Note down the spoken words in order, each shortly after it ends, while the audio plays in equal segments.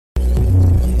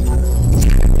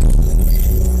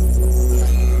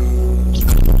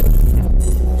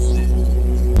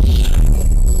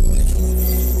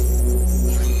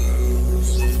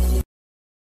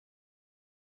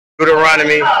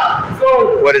Deuteronomy,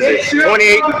 what is it,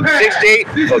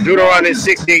 28:68 or Deuteronomy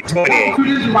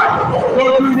 68:28?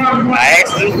 I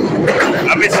asked him,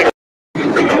 I'm in Chicago.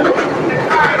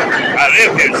 I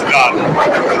live here in Chicago.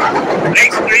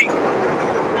 Lake Street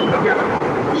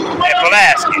and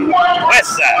Pulaski,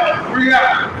 West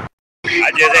Side.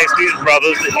 I just asked these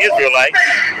brothers, the Israelites,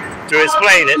 to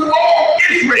explain it.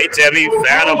 They tell me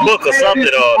found a book or something,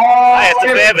 or I asked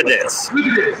them for evidence. Look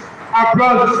at this. Our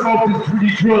brothers smoking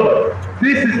pretty drugs.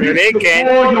 This is they can't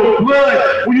for your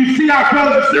blood. When you see our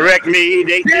brothers direct me,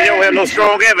 they don't have no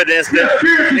strong evidence that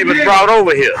it was brought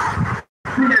over here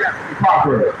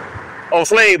on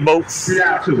slave boats,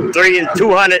 300 and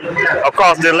 200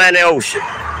 across the Atlantic Ocean.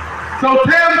 So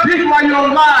tell the people why you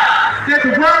don't lie, that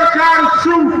the word of God is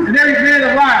true and every man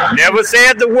is lying. Never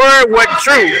said the word wasn't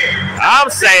true. I'm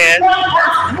saying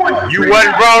you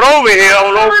wasn't brought over here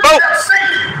on those boats.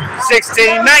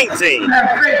 1619.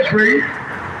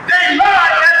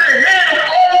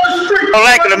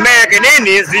 Like an American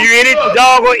Indians, do you any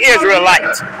dog or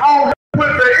Israelites? Put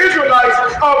the Israelites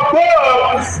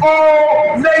above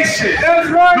all nations. That's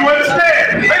right. You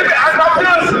understand? Wait a minute, I'm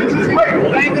done.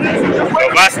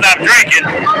 If I stop drinking,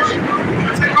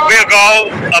 we'll go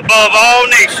above all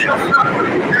nations.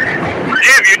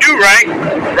 If you do right,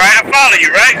 I follow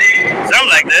you, right? Something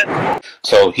like that.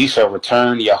 So he shall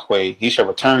return Yahweh, he shall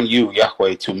return you,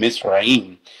 Yahweh, to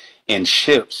Mizraim in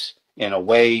ships in a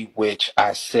way which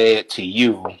I said to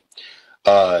you,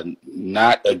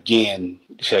 not again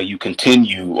shall you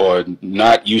continue, or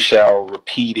not you shall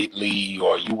repeatedly,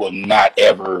 or you will not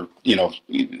ever,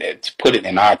 to put it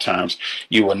in our terms,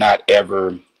 you will not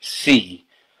ever see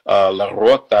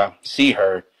RAWCHAA, see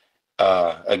her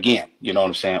again, you know what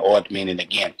I'm saying, or meaning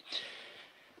again.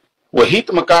 Well,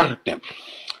 them.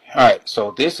 All right,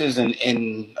 so this is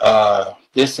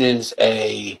this is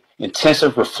a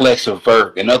intensive reflexive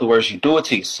verb. In other words, you do it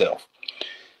to yourself.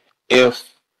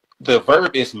 If the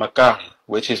verb is makar,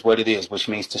 which is what it is, which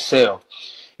means to sell,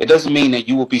 it doesn't mean that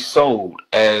you will be sold,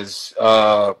 as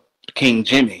King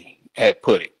Jimmy had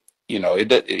put it.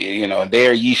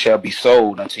 There ye shall be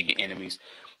sold unto your enemies.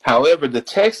 However, the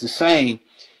text is saying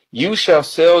you shall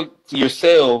sell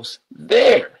yourselves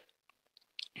there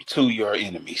to your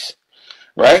enemies,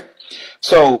 right?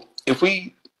 So if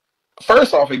we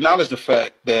first off acknowledge the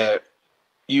fact that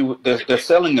they're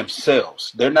selling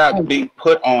themselves, they're not being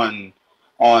put on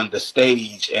the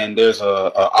stage and there's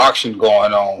a auction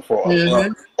going on for a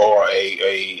lump or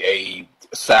a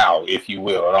sow, if you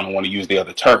will. I don't want to use the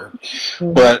other term,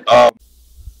 but I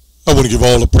want to give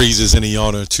all the praises and the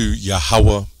honor to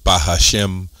YAHAWAH,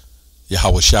 BaHa,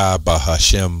 YAHAWASHI,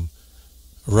 BaHa,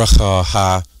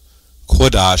 RAWCHAA,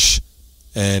 QADASH,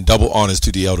 and double honors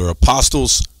to the elder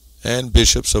apostles and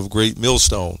bishops of Great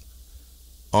Millstone.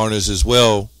 Honors as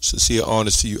well, sincere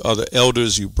honors to you other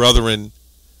elders, you brethren.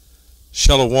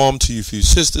 Shalom to you few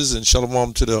sisters, and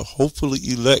shalom to the hopefully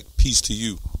elect. Peace to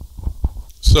you.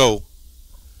 So,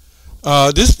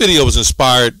 this video was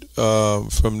inspired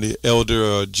from the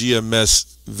elder GMS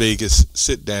Vegas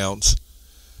sit-downs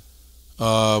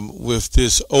with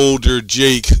this older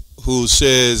Jake who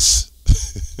says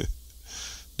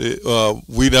that,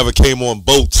 we never came on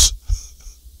boats,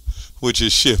 which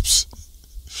is ships.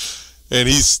 And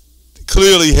he's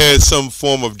clearly had some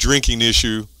form of drinking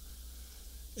issue.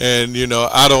 And,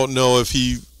 I don't know if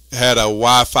he had a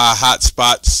Wi-Fi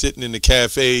hotspot sitting in the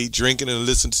cafe drinking and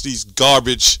listening to these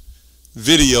garbage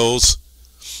videos,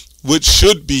 which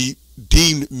should be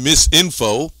deemed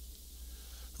misinfo,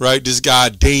 right? This guy,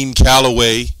 Dane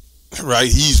Calloway, right?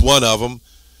 He's one of them.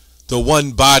 The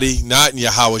One Body, not in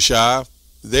YAHAWASHI.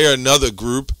 They're another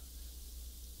group.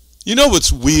 You know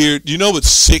what's weird? You know what's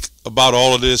sick about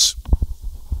all of this?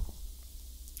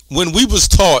 When we was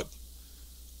taught,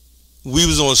 we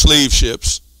was on slave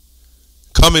ships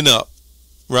coming up,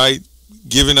 right?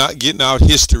 Getting out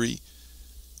history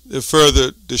to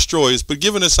further destroy us, but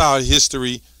giving us our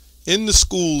history in the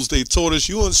schools. They taught us,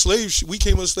 you on slave ships. We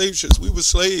came on slave ships. We were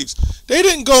slaves. They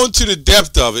didn't go into the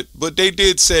depth of it, but they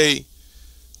did say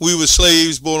we were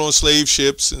slaves born on slave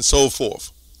ships and so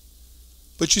forth.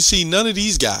 But you see, none of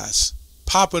these guys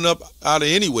popping up out of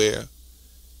anywhere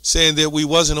saying that we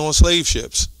wasn't on slave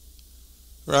ships.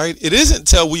 Right? It isn't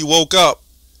until we woke up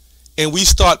and we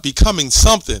start becoming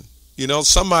something,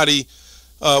 somebody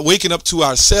waking up to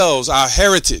ourselves, our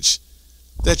heritage,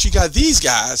 that you got these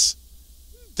guys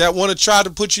that want to try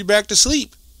to put you back to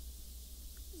sleep.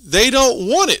 They don't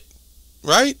want it,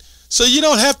 right? So you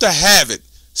don't have to have it.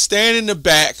 Stand in the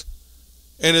back,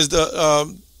 and as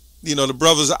the the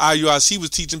brothers at IUIC was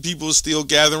teaching, people still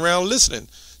gathering around listening.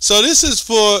 So this is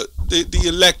for the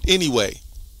elect anyway.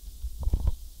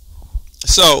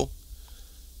 So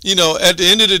you know, at the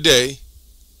end of the day,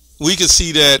 we can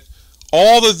see that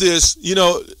all of this, you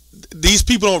know, these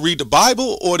people don't read the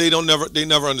Bible, or they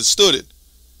never understood it.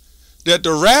 That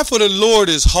the wrath of the Lord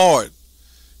is hard,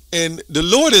 and the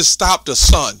Lord has stopped the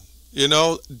sun, you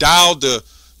know, dialed the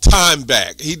time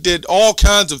back. He did all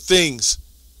kinds of things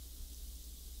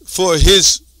for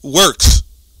his works.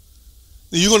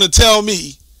 You're going to tell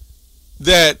me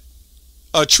that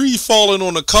a tree falling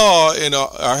on a car and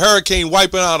a hurricane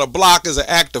wiping out a block is an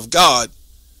act of God,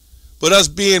 but us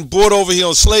being brought over here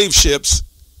on slave ships,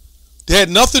 they had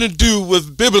nothing to do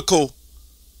with biblical,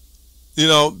 you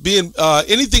know, being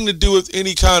anything to do with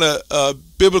any kind of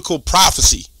biblical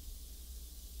prophecy.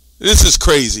 This is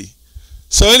crazy.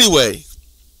 So anyway,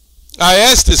 I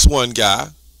asked this one guy,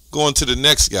 going to the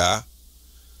next guy,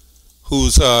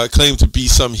 who's claimed to be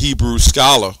some Hebrew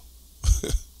scholar,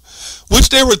 which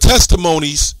there were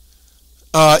testimonies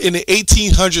in the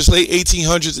 1800s, late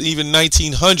 1800s, and even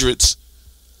 1900s.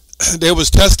 There was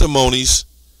testimonies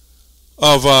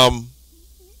of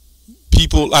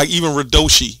people like even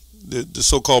Radoshi, the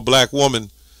so-called black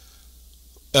woman,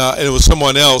 and it was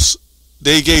someone else.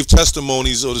 They gave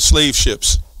testimonies of the slave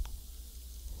ships,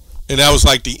 and that was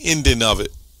like the ending of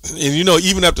it. And you know,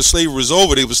 even after slavery was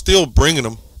over, they were still bringing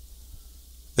them.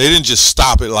 They didn't just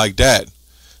stop it like that.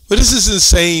 But this is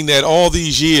insane that all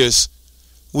these years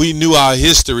we knew our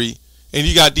history, and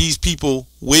you got these people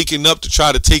waking up to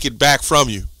try to take it back from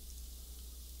you.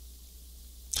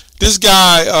 This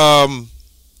guy,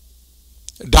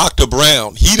 Dr.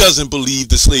 Brown, he doesn't believe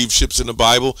the slave ships in the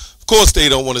Bible. Of course they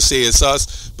don't want to say it's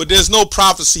us, but there's no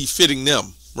prophecy fitting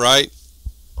them, right?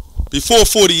 Before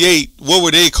 48, what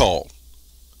were they called?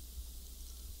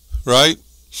 Right?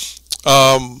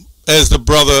 As the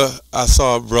brother, I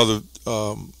saw a brother,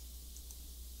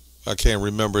 I can't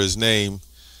remember his name,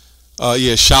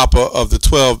 Shopper of the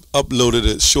 12 uploaded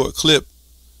a short clip.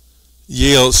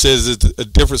 Yale says it's a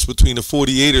difference between the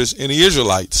 48ers and the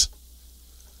Israelites,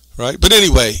 right? But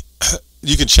anyway,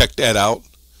 you can check that out.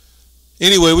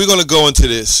 Anyway, we're going to go into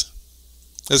this.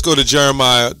 Let's go to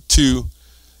Jeremiah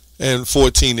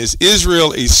 2:14. Is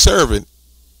Israel a servant?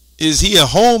 Is he a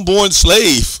homeborn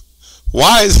slave?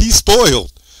 Why is he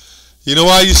spoiled? You know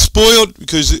why he's spoiled?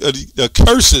 Because of the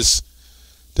curses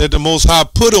that the Most High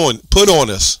put on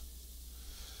us.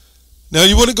 Now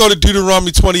you want to go to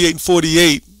Deuteronomy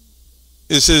 28:48.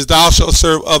 It says, thou shalt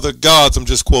serve other gods, I'm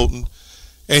just quoting,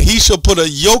 and he shall put a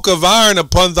yoke of iron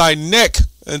upon thy neck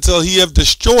until he have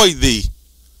destroyed thee.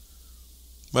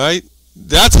 Right?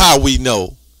 That's how we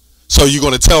know. So you're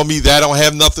going to tell me that don't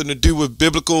have nothing to do with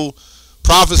biblical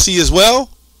prophecy as well?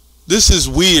 This is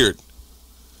weird.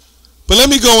 But let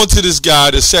me go into this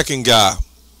guy, the second guy.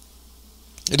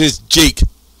 It is Jake.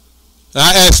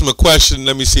 I asked him a question.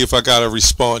 Let me see if I got a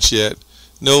response yet.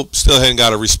 Nope, still hadn't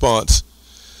got a response.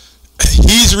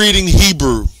 He's reading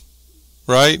Hebrew,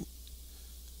 right?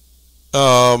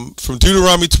 From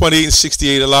Deuteronomy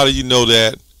 28:68. A lot of you know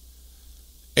that.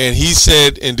 And he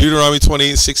said in Deuteronomy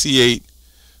 28:68,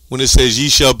 when it says, ye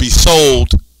shall be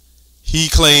sold, he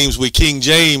claims with King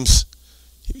James,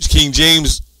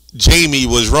 Jamie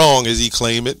was wrong as he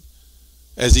claims,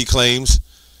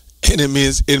 and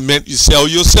it meant you sell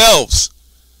yourselves.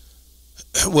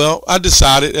 Well, I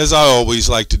decided, as I always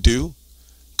like to do,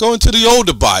 go into the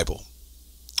older Bible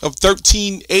of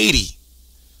 1380.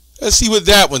 Let's see what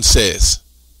that one says.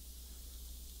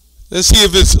 Let's see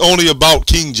if it's only about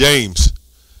King James.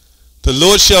 The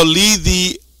Lord shall lead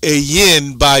thee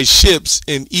again by ships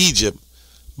in Egypt,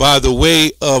 by the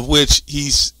way of which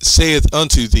he saith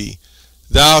unto thee,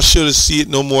 thou shouldest see it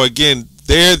no more again.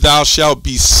 There thou shalt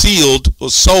be sealed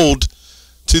or sold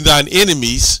to thine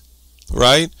enemies,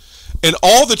 right? And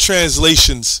all the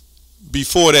translations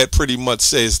before that pretty much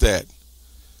says that.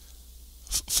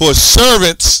 For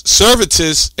servants,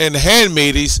 servitors, and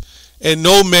handmaids, and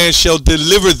no man shall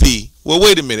deliver thee. Well,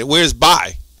 wait a minute. Where's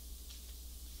by?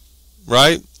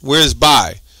 Right? Where's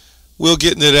by? We'll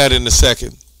get into that in a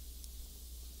second.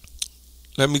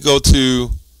 Let me go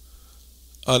to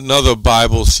another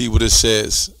Bible, see what it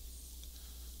says.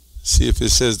 See if it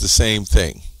says the same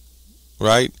thing.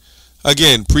 Right?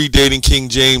 Again, predating King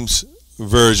James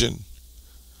Version.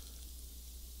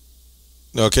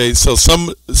 Okay, so some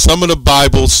of the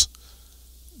Bibles,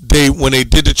 when they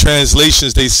did the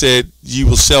translations, they said you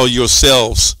will sell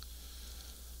yourselves,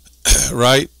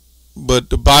 right? But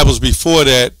the Bibles before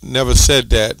that never said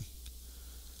that.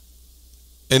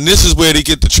 And this is where they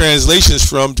get the translations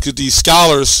from, because these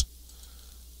scholars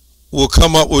will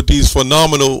come up with these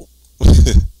phenomenal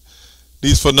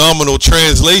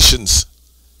translations,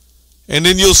 and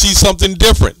then you'll see something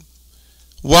different.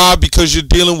 Why? Because you're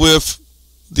dealing with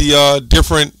the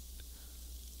different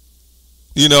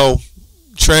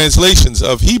translations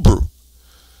of Hebrew.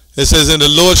 It says, and the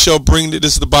Lord shall bring,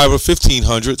 this is the Bible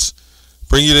 1500s,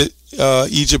 bring you to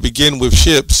Egypt again with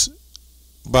ships.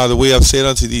 By the way, I've said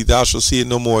unto thee, thou shalt see it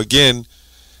no more again.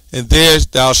 And there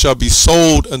thou shalt be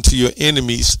sold unto your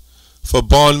enemies for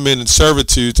bondmen and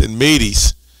servitudes and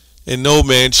maidens, and no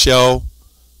man shall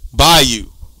buy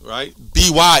you. Right?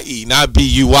 B-Y-E, not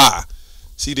B-U-Y.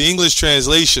 See, the English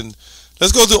translation,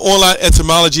 let's go to the online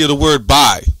etymology of the word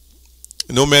buy.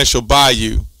 No man shall buy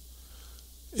you.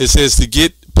 It says to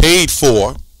get paid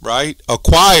for, right?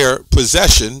 Acquire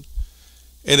possession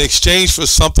in exchange for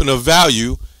something of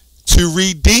value, to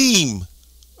redeem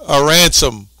a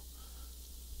ransom.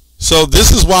 So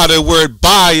this is why the word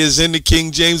buy is in the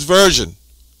King James Version.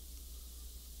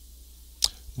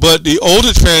 But the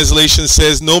older translation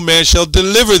says no man shall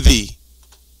deliver thee.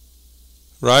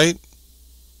 Right?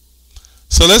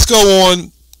 So let's go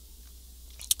on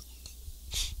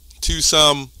to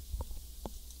some.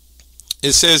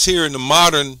 It says here in the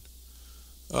modern,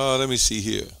 let me see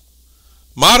here.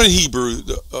 Modern Hebrew,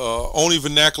 the only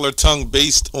vernacular tongue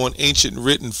based on ancient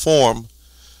written form,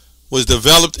 was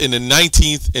developed in the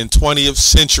 19th and 20th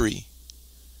century.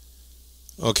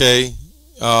 Okay?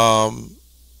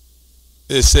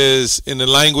 It says in the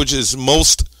languages,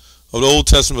 most of the Old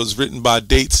Testament was written by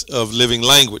dates of living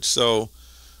language. So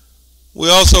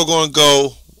we're also going to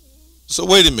go, so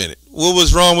wait a minute. What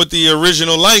was wrong with the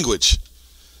original language?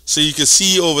 So you can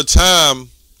see over time,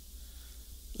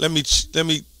 let me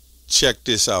check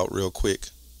this out real quick.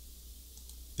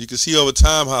 You can see over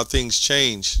time how things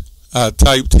change. I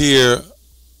typed here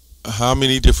how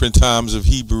many different times of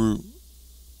Hebrew,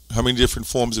 how many different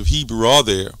forms of Hebrew are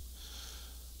there?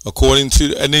 According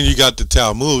to, and then you got the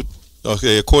Talmud.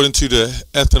 Okay, according to the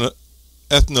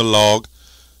ethnologue,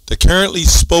 the currently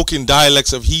spoken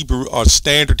dialects of Hebrew are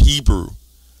Standard Hebrew,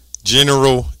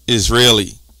 General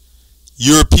Israeli,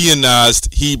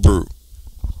 Europeanized Hebrew,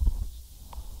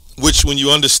 which when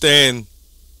you understand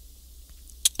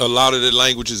a lot of the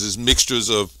languages is mixtures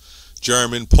of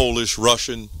German, Polish,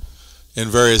 Russian, and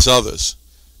various others.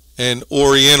 And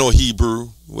Oriental Hebrew,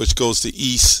 which goes to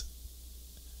East,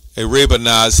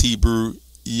 Arabianized Hebrew,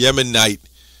 Yemenite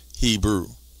Hebrew,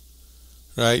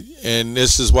 right? And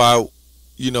this is why, when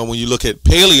you look at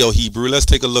Paleo Hebrew, let's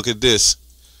take a look at this.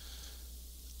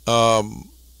 Well,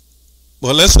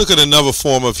 let's look at another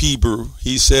form of Hebrew.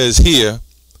 He says here,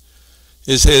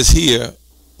 it says here,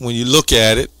 when you look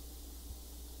at it,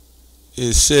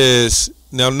 it says,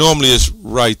 now normally it's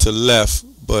right to left,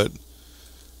 but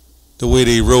the way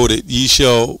they wrote it, ye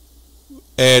shall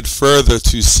add further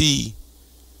to see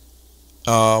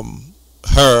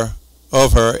her,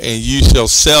 of her, and you shall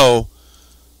sell.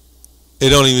 It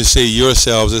don't even say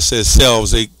yourselves, it says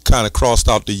selves. They kind of crossed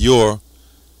out the your.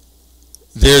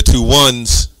 There to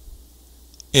ones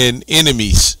and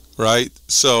enemies, right?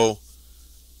 So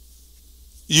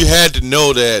you had to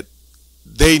know that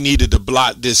they needed to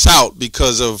blot this out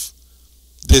because of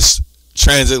this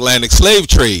transatlantic slave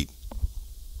trade.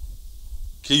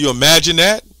 Can you imagine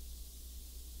that?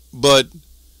 But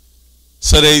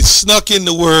so they snuck in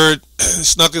the word,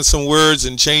 snuck in some words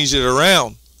and changed it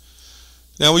around.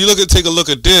 Now when you take a look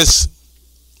at this,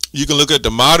 you can look at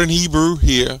the modern Hebrew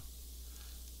here,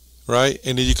 right?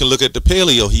 And then you can look at the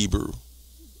Paleo Hebrew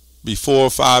before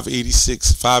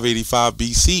 585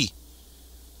 BC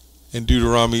in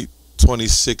Deuteronomy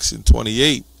 26 and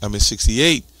 28,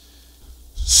 68.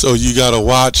 So you got to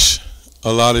watch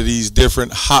a lot of these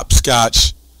different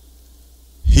hopscotch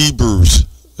Hebrews.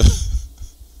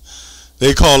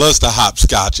 They call us the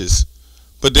hopscotches,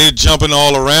 but they're jumping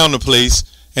all around the place.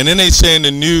 And then they saying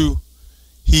the new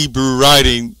Hebrew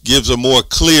writing gives a more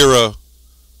clearer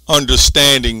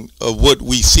understanding of what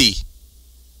we see.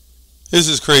 This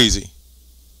is crazy.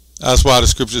 That's why the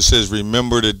scripture says,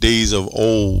 remember the days of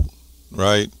old,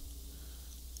 right?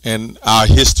 And our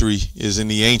history is in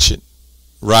the ancient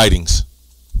writings.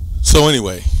 So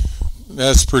anyway,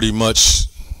 that's pretty much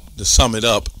to sum it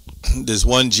up. There's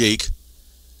one Jake.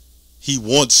 He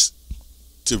wants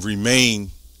to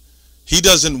remain. He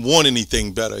doesn't want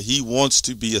anything better. He wants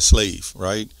to be a slave,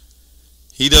 right?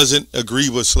 He doesn't agree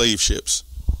with slave ships.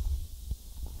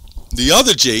 The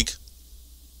other Jake,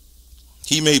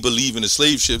 he may believe in the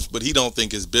slave ships, but he don't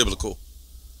think it's biblical.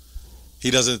 He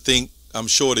doesn't think, I'm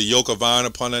sure, the yoke of iron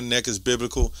upon her neck is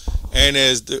biblical. And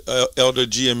as the elder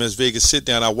GMS Vegas sit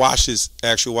down, I watched his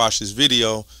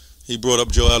video. He brought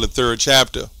up Joel the 3rd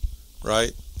chapter,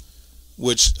 right?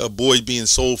 Which a boy being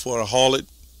sold for a harlot,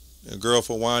 a girl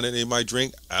for wine that they might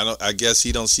drink. I guess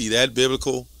he don't see that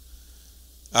biblical.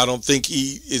 I don't think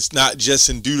it's not just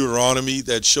in Deuteronomy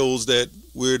that shows that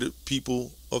we're the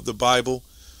people of the Bible.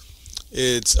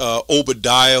 It's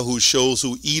Obadiah, who shows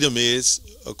who Edom is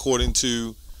according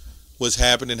to what's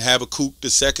happening. Habakkuk, the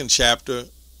 2nd chapter,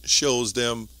 shows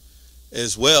them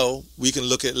as well. We can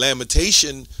look at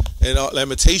Lamentations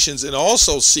and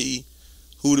also see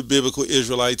who the biblical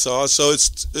Israelites are. So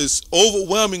it's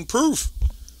overwhelming proof,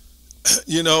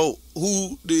 you know,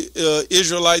 who the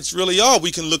Israelites really are.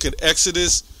 We can look at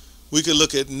Exodus, we can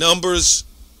look at Numbers,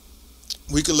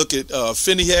 we can look at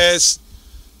Phinehas,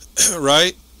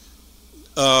 right?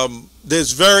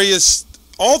 There's various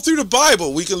all through the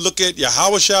Bible. We can look at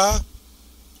YAHAWASHI,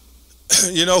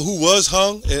 you know, who was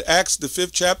hung. In Acts, the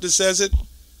 5th chapter says it.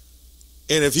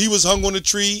 And if he was hung on a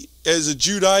tree as a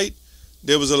Judite,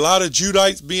 there was a lot of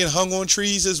Judites being hung on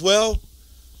trees as well.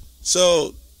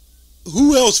 So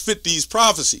who else fit these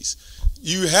prophecies?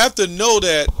 You have to know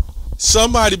that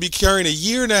somebody be carrying 1.5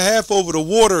 years over the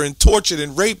water and tortured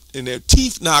and raped and their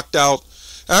teeth knocked out.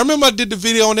 And I remember I did the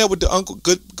video on that with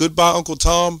the Goodbye Uncle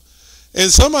Tom. And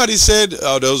somebody said,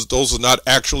 oh, those are not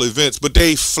actual events, but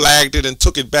they flagged it and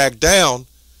took it back down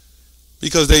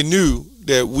because they knew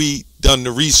that we done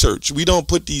the research. We don't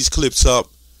put these clips up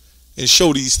and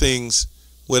show these things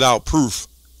without proof,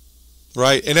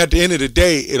 right? And at the end of the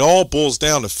day, it all boils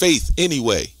down to faith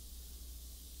anyway,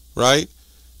 right?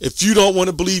 If you don't want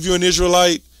to believe you're an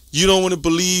Israelite, you don't want to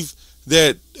believe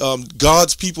that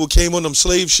God's people came on them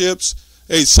slave ships.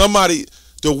 Hey,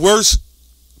 the worst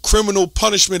criminal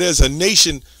punishment as a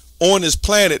nation on this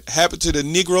planet happened to the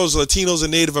Negroes, Latinos,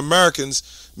 and Native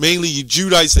Americans, mainly you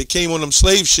Judites that came on them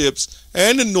slave ships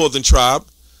and the northern tribe,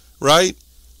 right?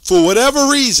 For whatever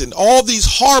reason, all these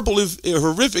horrible,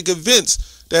 horrific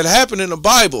events that happen in the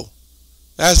Bible,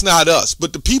 that's not us.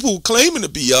 But the people who claiming to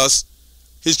be us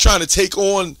is trying to take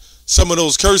on some of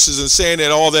those curses and saying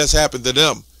that all that's happened to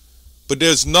them. But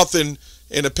there's nothing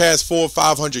in the past 400 or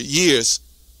 500 years,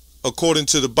 according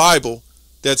to the Bible,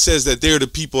 that says that they're the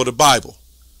people of the Bible.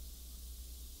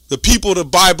 The people of the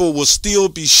Bible will still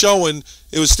be showing,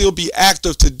 it will still be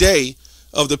active today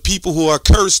of the people who are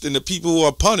cursed and the people who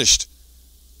are punished.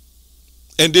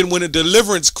 And then when a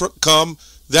deliverance come,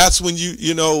 that's when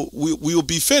we will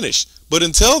be finished. But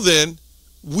until then,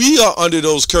 we are under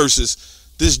those curses.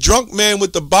 This drunk man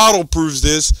with the bottle proves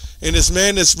this, and this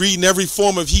man that's reading every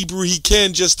form of Hebrew he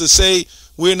can just to say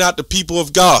we're not the people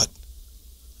of God.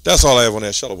 That's all I have on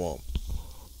that. Shalom.